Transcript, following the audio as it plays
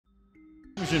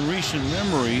In recent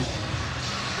memory,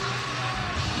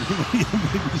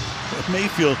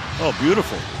 Mayfield, oh,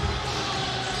 beautiful.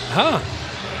 Huh.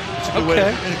 It's a good,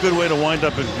 a good way to wind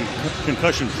up in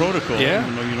concussion protocol, yeah.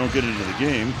 Even though you don't get into the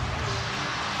game.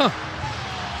 Huh.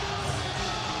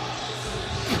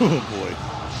 Oh, boy.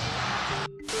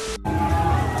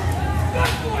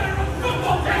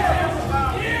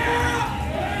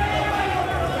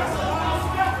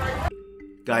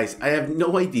 Guys, I have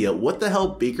no idea what the hell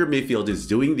Baker Mayfield is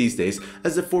doing these days,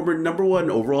 as the former #1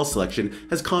 overall selection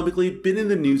has comically been in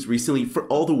the news recently for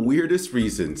all the weirdest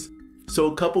reasons. So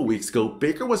a couple weeks ago,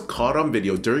 Baker was caught on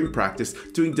video during practice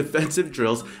doing defensive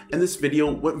drills, and this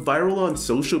video went viral on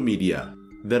social media.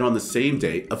 Then on the same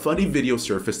day, a funny video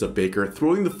surfaced of Baker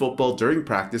throwing the football during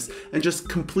practice and just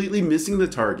completely missing the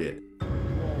target.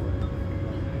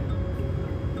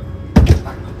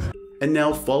 And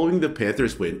now, following the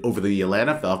Panthers' win over the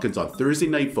Atlanta Falcons on Thursday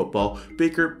Night Football,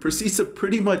 Baker proceeds to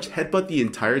pretty much headbutt the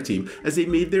entire team as they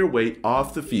made their way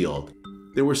off the field.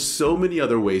 There were so many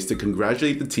other ways to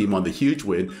congratulate the team on the huge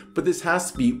win, but this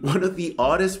has to be one of the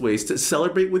oddest ways to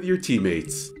celebrate with your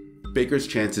teammates. Baker's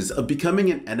chances of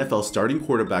becoming an NFL starting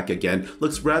quarterback again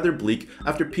looks rather bleak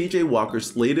after PJ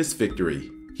Walker's latest victory.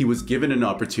 He was given an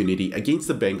opportunity against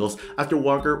the Bengals after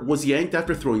Walker was yanked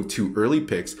after throwing 2 early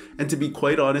picks, and to be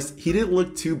quite honest, he didn't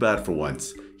look too bad for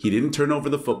once. He didn't turn over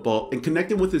the football and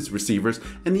connected with his receivers,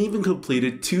 and even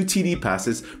completed 2 TD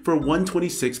passes for a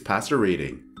 126 passer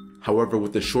rating. However,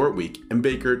 with the short week and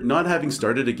Baker not having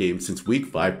started a game since week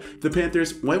 5, the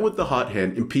Panthers went with the hot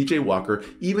hand in PJ Walker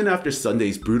even after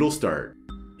Sunday's brutal start.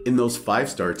 In those 5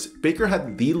 starts, Baker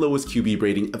had the lowest QB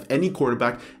rating of any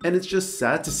quarterback, and it's just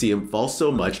sad to see him fall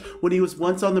so much when he was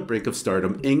once on the brink of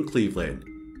stardom in Cleveland.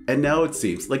 And now it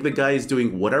seems like the guy is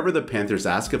doing whatever the Panthers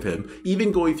ask of him,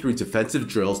 even going through defensive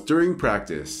drills during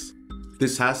practice.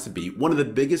 This has to be one of the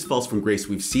biggest falls from grace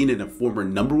we've seen in a former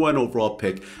 #1 overall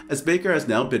pick, as Baker has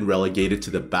now been relegated to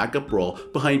the backup role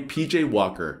behind PJ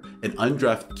Walker, an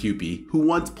undrafted QB who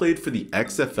once played for the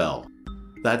XFL.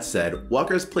 That said,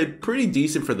 Walker has played pretty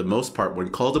decent for the most part when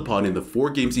called upon in the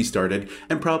 4 games he started,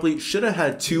 and probably should have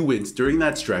had 2 wins during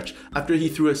that stretch after he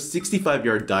threw a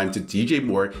 65-yard dime to DJ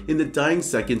Moore in the dying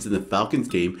seconds in the Falcons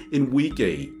game in week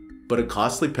 8. But a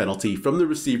costly penalty from the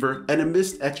receiver and a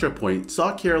missed extra point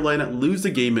saw Carolina lose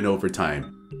the game in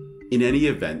overtime. In any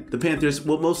event, the Panthers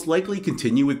will most likely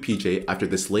continue with PJ after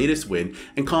this latest win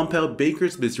and compound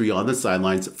Baker's misery on the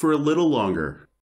sidelines for a little longer.